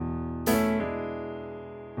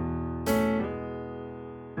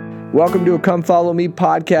Welcome to a Come Follow Me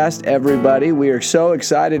podcast, everybody. We are so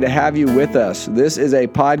excited to have you with us. This is a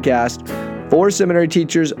podcast for seminary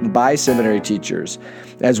teachers by seminary teachers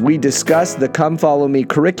as we discuss the Come Follow Me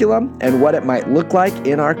curriculum and what it might look like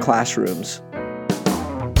in our classrooms.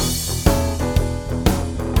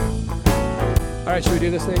 All right, should we do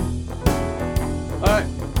this thing? All right,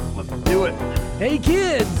 let's do it. Hey,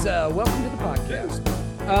 kids, welcome to the podcast.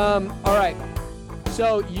 All right,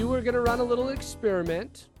 so you were going to run a little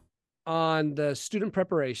experiment on the student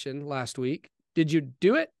preparation last week. Did you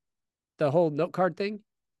do it? The whole note card thing?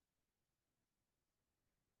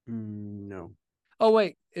 No. Oh,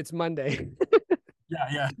 wait, it's Monday.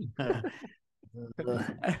 Yeah.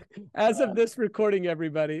 As of this recording,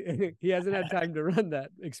 everybody, he hasn't had time to run that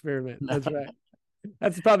experiment. That's right.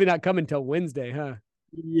 That's probably not coming till Wednesday, huh?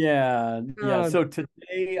 Yeah. So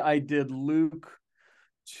today I did Luke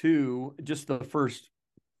 2, just the first.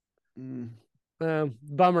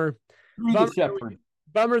 Bummer.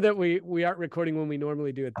 Bummer that we aren't recording when we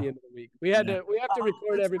normally do at the end of the week. We have to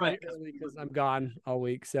record everybody early because I'm gone all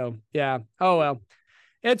week. So yeah. Oh well.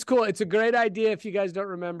 It's cool. It's a great idea if you guys don't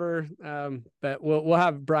remember. But we'll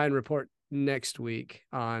have Brian report next week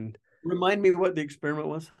on. Remind me what the experiment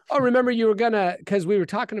was. Oh, remember you were because we were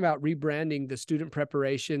talking about rebranding the student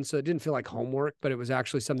preparation, so it didn't feel like homework, but it was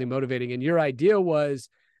actually something motivating. And your idea was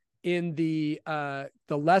in the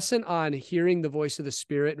lesson on hearing the voice of the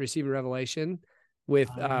Spirit and receiving revelation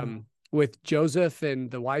with Joseph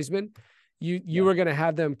and the wise men, you were going to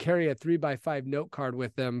have them carry a 3x5 note card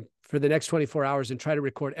with them for the next 24 hours and try to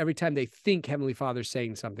record every time they think Heavenly Father's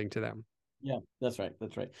saying something to them. Yeah, that's right.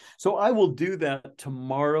 So I will do that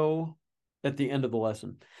tomorrow at the end of the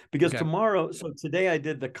lesson, because today I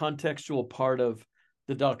did the contextual part of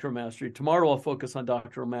the doctrinal mastery. Tomorrow I'll focus on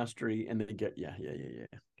doctrinal mastery and then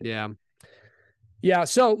Yeah.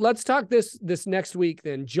 So let's talk this next week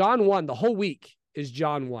then. John 1, the whole week is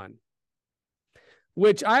John 1,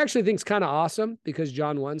 which I actually think is kind of awesome because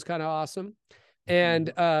John 1's kind of awesome.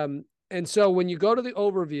 And so when you go to the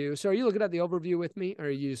overview, so are you looking at the overview with me, or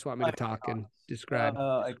you just want me to talk and describe?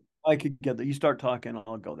 I could get that. You start talking,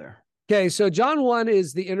 I'll go there. Okay, so John 1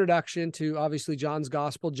 is the introduction to obviously John's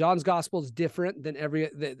gospel. John's gospel is different than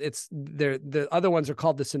the other ones are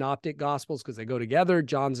called the synoptic gospels because they go together.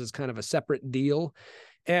 John's is kind of a separate deal.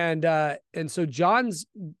 And so John's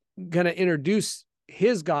going to introduce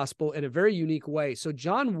his gospel in a very unique way. So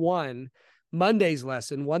John 1, Monday's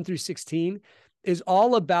lesson, 1 through 16, is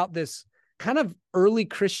all about this kind of early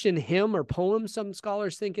Christian hymn or poem, some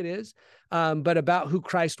scholars think it is, but about who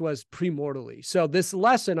Christ was premortally. So this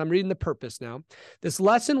lesson, I'm reading the purpose now. This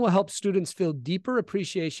lesson will help students feel deeper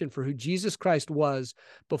appreciation for who Jesus Christ was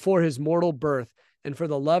before his mortal birth and for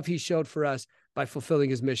the love he showed for us by fulfilling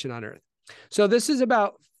his mission on earth. So this is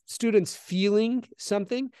about students feeling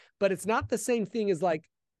something, but it's not the same thing as like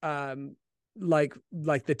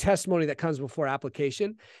the testimony that comes before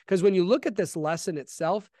application. Because when you look at this lesson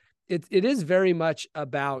itself, it is very much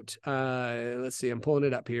about, let's see, I'm pulling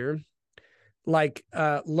it up here,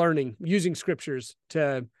 learning, using scriptures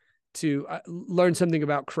to learn something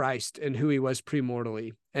about Christ and who he was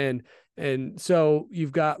premortally. And so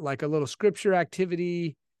you've got like a little scripture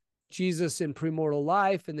activity, Jesus in premortal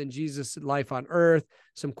life, and then Jesus' life on earth,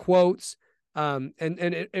 some quotes. And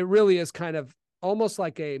it really is kind of almost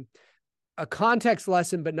like a context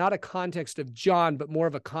lesson, but not a context of John, but more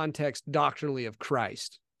of a context doctrinally of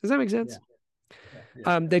Christ. Does that make sense?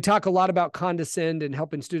 Yeah. They talk a lot about condescend and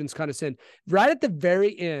helping students condescend. Right at the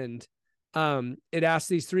very end, it asks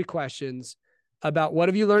these 3 questions about what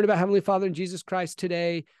have you learned about Heavenly Father and Jesus Christ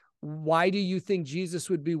today? Why do you think Jesus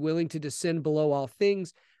would be willing to descend below all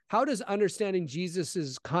things? How does understanding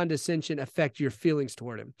Jesus's condescension affect your feelings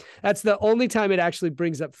toward him? That's the only time it actually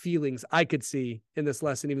brings up feelings I could see in this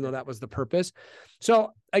lesson, even though that was the purpose.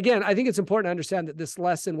 So again, I think it's important to understand that this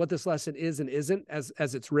lesson, what this lesson is and isn't as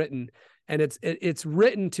it's written. And it's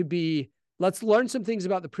written to be, let's learn some things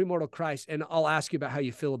about the premortal Christ, and I'll ask you about how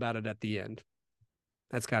you feel about it at the end.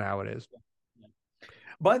 That's kind of how it is.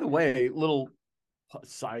 By the way, little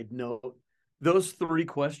side note, those 3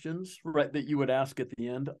 questions, right, that you would ask at the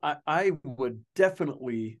end, I would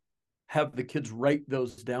definitely have the kids write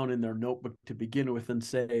those down in their notebook to begin with and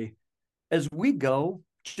say, as we go,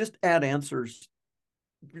 just add answers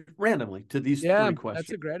randomly to these 3 questions.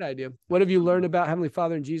 That's a great idea. What have you learned about Heavenly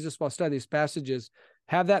Father and Jesus while studying these passages?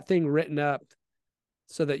 Have that thing written up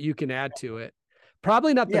so that you can add to it.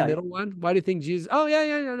 Probably not the middle one. Why do you think Jesus? Oh,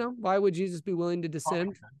 no. Why would Jesus be willing to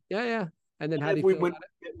descend? Yeah. And then how do you feel about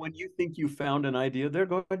it? When you think you found an idea there,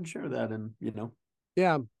 go ahead and share that. And,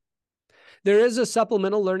 Yeah. There is a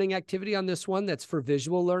supplemental learning activity on this one that's for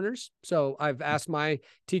visual learners. So I've asked my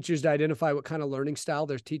teachers to identify what kind of learning style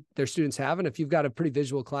their students have. And if you've got a pretty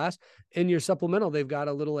visual class, in your supplemental, they've got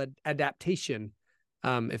a little adaptation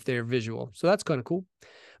if they're visual. So that's kind of cool.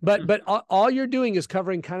 But all you're doing is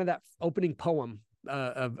covering kind of that opening poem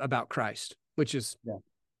about Christ, which is,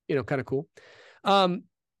 kind of cool.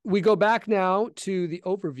 We go back now to the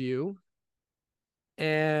overview.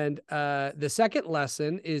 And the second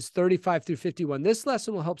lesson is 35 through 51. This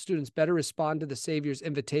lesson will help students better respond to the Savior's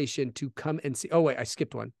invitation to come and see. Oh, wait, I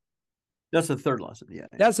skipped one. That's the third lesson. Yeah.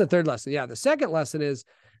 That's the third lesson. Yeah. The second lesson is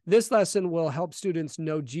this lesson will help students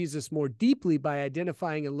know Jesus more deeply by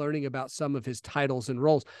identifying and learning about some of his titles and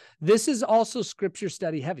roles. This is also scripture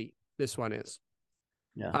study heavy. This one is.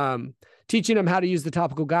 Yeah. Teaching them how to use the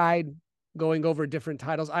topical guide, going over different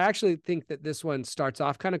titles. I actually think that this one starts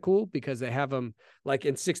off kind of cool because they have them like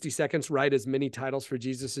in 60 seconds, write as many titles for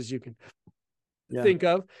Jesus as you can think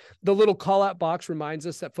of. The little call out box reminds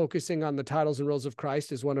us that focusing on the titles and roles of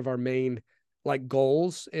Christ is one of our main like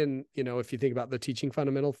goals. In, if you think about the teaching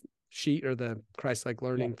fundamental sheet or the Christ-like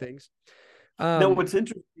learning things. Now, what's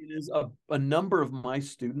interesting is a number of my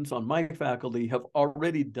students on my faculty have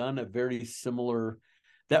already done a very similar,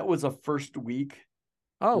 that was a first week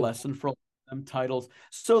lesson for them titles.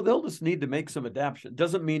 So they'll just need to make some adaptation.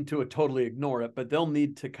 Doesn't mean to totally ignore it, but they'll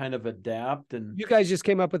need to kind of adapt. And you guys just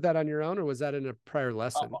came up with that on your own, or was that in a prior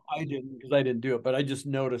lesson? I didn't, because I didn't do it, but I just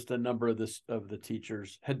noticed a number of the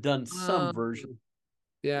teachers had done some version.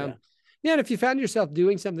 Yeah. And if you found yourself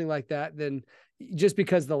doing something like that, then just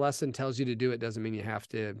because the lesson tells you to do it doesn't mean you have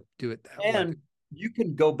to do it that way. And you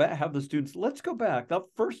can go back, have the students, let's go back. That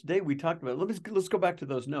first day we talked about it, let's go back to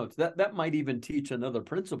those notes. That might even teach another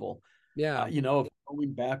principle. Yeah. Of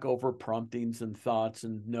going back over promptings and thoughts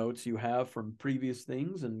and notes you have from previous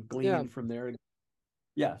things and gleaning from there.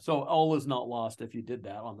 Yeah. So all is not lost if you did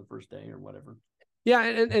that on the first day or whatever. Yeah.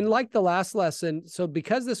 And like the last lesson, so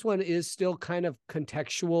because this one is still kind of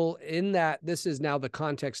contextual in that this is now the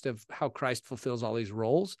context of how Christ fulfills all these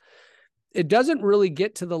roles, it doesn't really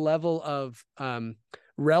get to the level of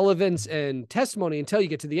relevance and testimony until you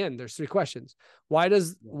get to the end. There's 3 questions. Why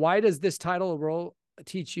does this title role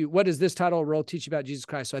teach you? What does this title role teach you about Jesus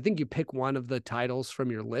Christ? So I think you pick one of the titles from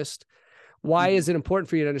your list. Why is it important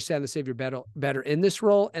for you to understand the Savior better in this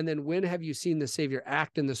role? And then when have you seen the Savior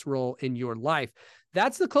act in this role in your life?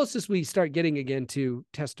 That's the closest we start getting again to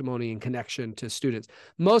testimony and connection to students.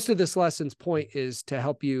 Most of this lesson's point is to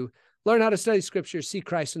help you learn how to study scripture, see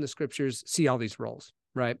Christ in the scriptures, see all these roles,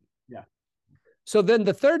 right? Yeah. So then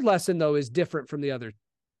the third lesson, though, is different from the other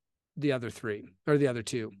 3 or the other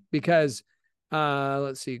 2, because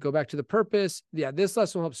let's see, go back to the purpose. Yeah, this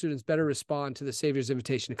lesson will help students better respond to the Savior's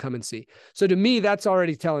invitation to come and see. So to me, that's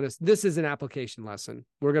already telling us this is an application lesson.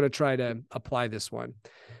 We're going to try to apply this one.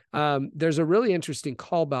 There's a really interesting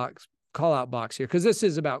call out box here, because this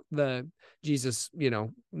is about the Jesus,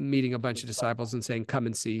 meeting a bunch of disciples and saying, come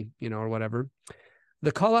and see, or whatever.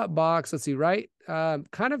 The call out box, let's see, right?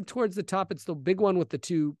 Kind of towards the top, it's the big one with the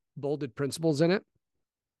 2 bolded principles in it.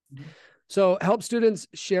 Mm-hmm. So help students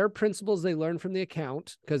share principles they learn from the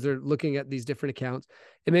account, because they're looking at these different accounts.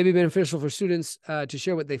 It may be beneficial for students to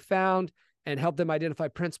share what they found and help them identify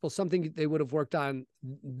principles, something they would have worked on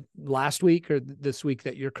last week or this week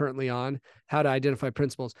that you're currently on, how to identify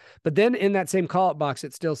principles. But then in that same call-out box,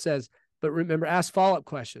 it still says, but remember, ask follow-up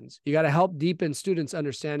questions. You got to help deepen students'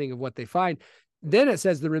 understanding of what they find. Then it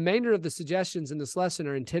says the remainder of the suggestions in this lesson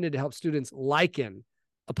are intended to help students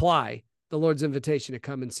apply the Lord's invitation to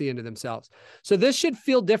come and see into themselves. So this should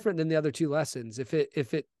feel different than the other 2 lessons.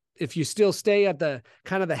 If you still stay at the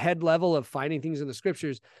kind of the head level of finding things in the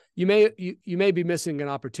scriptures, you may be missing an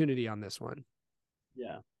opportunity on this one.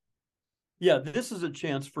 Yeah. Yeah. This is a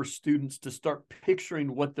chance for students to start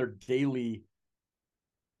picturing what their daily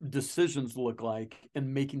decisions look like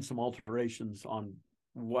and making some alterations on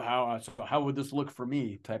how would this look for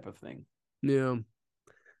me type of thing. Yeah.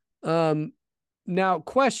 Now,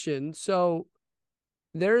 question. So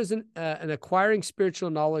there is an acquiring spiritual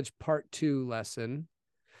knowledge part 2 lesson.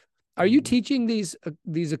 Are you teaching these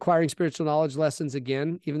acquiring spiritual knowledge lessons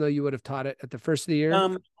again, even though you would have taught it at the first of the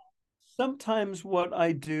year? Sometimes what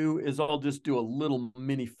I do is I'll just do a little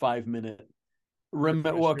mini 5-minute. Remind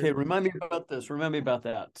me about this. Remind me about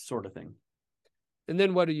that sort of thing. And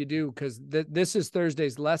then what do you do? Because this is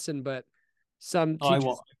Thursday's lesson, but some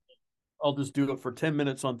teachers... I'll just do it for 10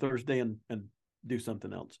 minutes on Thursday and do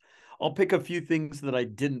something else. I'll pick a few things that I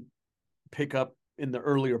didn't pick up in the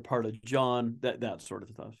earlier part of John. That sort of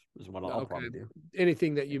stuff is what I'll probably do.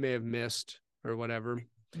 Anything that you may have missed or whatever.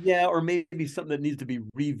 Yeah, or maybe something that needs to be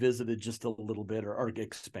revisited just a little bit or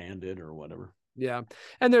expanded or whatever. Yeah.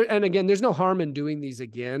 And again, there's no harm in doing these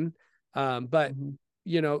again. But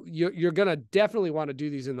you're going to definitely want to do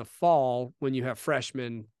these in the fall when you have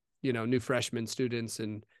freshmen, new freshman students,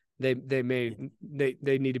 and they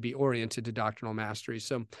need to be oriented to doctrinal mastery.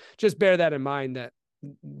 So just bear that in mind, that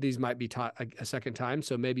these might be taught a second time.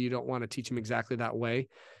 So maybe you don't want to teach them exactly that way.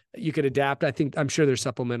 You could adapt. I'm sure there's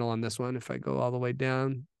supplemental on this one. If I go all the way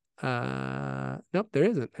down, nope, there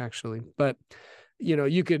isn't actually, but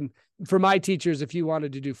you can, for my teachers, if you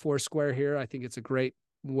wanted to do Foursquare here, I think it's a great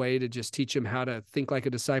way to just teach them how to think like a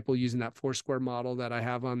disciple using that Foursquare model that I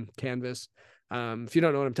have on Canvas. If you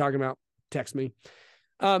don't know what I'm talking about, text me.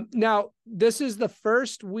 Now, this is the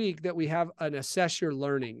first week that we have an Assess Your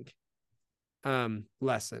Learning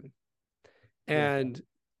lesson. And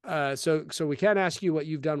so we can't ask you what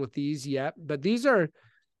you've done with these yet, but these are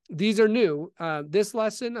new. This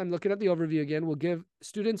lesson, I'm looking at the overview again, will give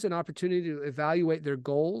students an opportunity to evaluate their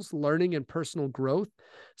goals, learning, and personal growth.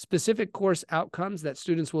 Specific course outcomes that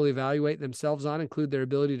students will evaluate themselves on include their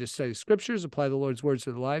ability to study scriptures, apply the Lord's words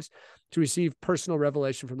to their lives, to receive personal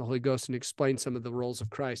revelation from the Holy Ghost, and explain some of the roles of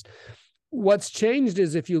Christ. What's changed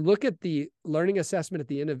is, if you look at the learning assessment at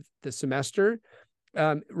the end of the semester,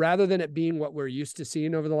 rather than it being what we're used to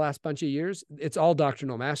seeing over the last bunch of years, it's all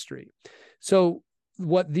doctrinal mastery. So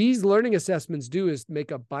what these learning assessments do is make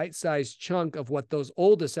a bite-sized chunk of what those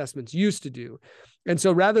old assessments used to do. And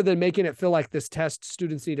so rather than making it feel like this test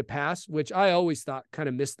students need to pass, which I always thought kind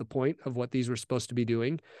of missed the point of what these were supposed to be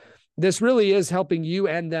doing, this really is helping you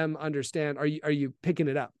and them understand, are you picking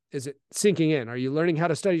it up? Is it sinking in? Are you learning how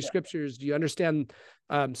to study scriptures? Do you understand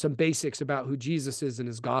some basics about who Jesus is and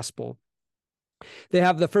his gospel? They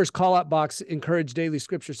have the first call-out box, encourage daily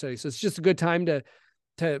scripture study. So it's just a good time to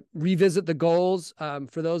revisit the goals.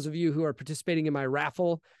 For those of you who are participating in my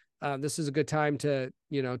raffle, this is a good time to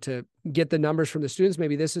get the numbers from the students.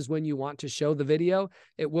 Maybe this is when you want to show the video.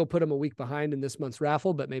 It will put them a week behind in this month's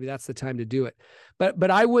raffle, but maybe that's the time to do it.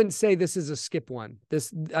 But I wouldn't say this is a skip one.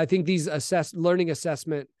 I think these learning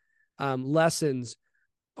assessment lessons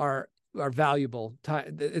are valuable.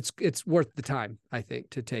 It's worth the time, I think,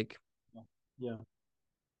 to take. Yeah.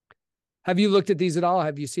 Have you looked at these at all?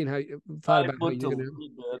 Have you seen how you thought about how you're going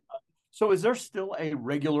to? So is there still a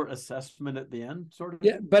regular assessment at the end, sort of?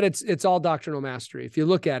 Yeah, but it's all doctrinal mastery. If you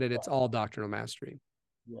look at it, it's all doctrinal mastery.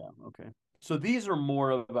 Yeah. Okay. So these are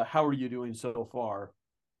more of a, how are you doing so far?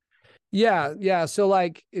 Yeah. Yeah. So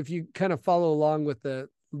like, if you kind of follow along with the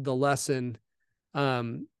lesson,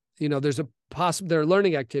 there's there are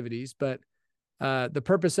learning activities, but the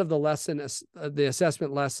purpose of the lesson, the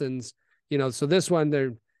assessment lessons, so this one,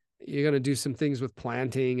 you're going to do some things with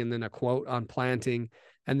planting, and then a quote on planting,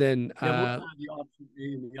 and then what are the option A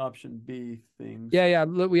and the option B things? Yeah.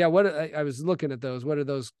 What I was looking at those. What are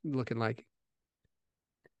those looking like?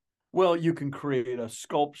 Well, you can create a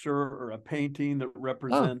sculpture or a painting that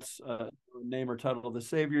represents a name or title of the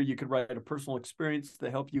Savior. You could write a personal experience to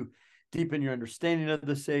help you deepen your understanding of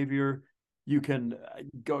the Savior. You can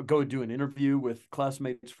go do an interview with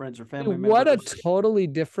classmates, friends, or family members. What a totally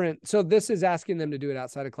different. So this is asking them to do it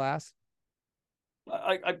outside of class?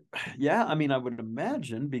 Yeah, I mean, I would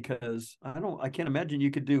imagine, because I can't imagine you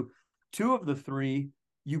could do two of the three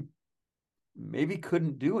you maybe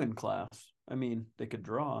couldn't do in class. I mean, they could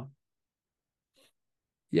draw.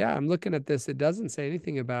 Yeah, I'm looking at this. It doesn't say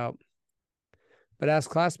anything about, but ask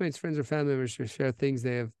classmates, friends, or family members to share things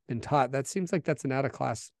they have been taught. That seems like that's an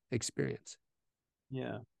out-of-class experience.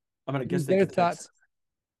 Yeah. I mean, I guess use their thoughts.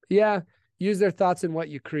 Yeah. Use their thoughts in what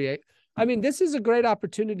you create. I mean, this is a great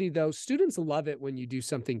opportunity, though. Students love it when you do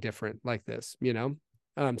something different like this,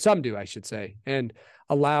 some do, I should say, and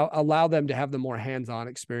allow them to have the more hands-on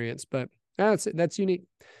experience. But that's unique.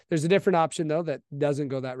 There's a different option, though, that doesn't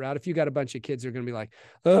go that route. If you got a bunch of kids who are going to be like,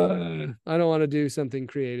 I don't want to do something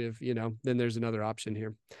creative, then there's another option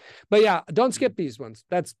here. But yeah, don't skip these ones.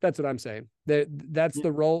 That's what I'm saying. That's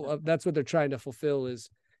the role of, that's what they're trying to fulfill, is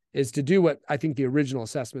to do what I think the original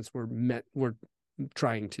assessments were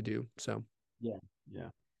trying to do. So yeah.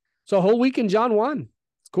 So a whole week in John 1.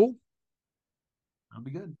 It's cool. That'll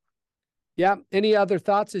be good. Yeah. Any other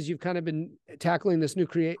thoughts as you've kind of been tackling this new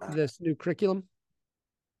curriculum?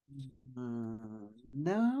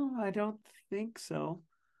 No, I don't think so.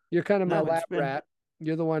 You're kind of my lab rat.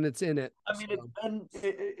 You're the one that's in it. I mean,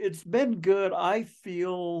 it's been good. I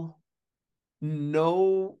feel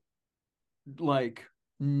no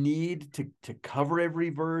need to cover every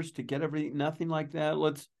verse, to get everything, nothing like that.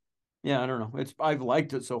 I don't know. I've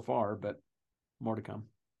liked it so far, but more to come.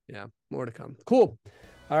 Yeah, more to come. Cool.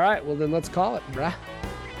 All right. Well, then let's call it, brah.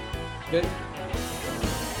 Good.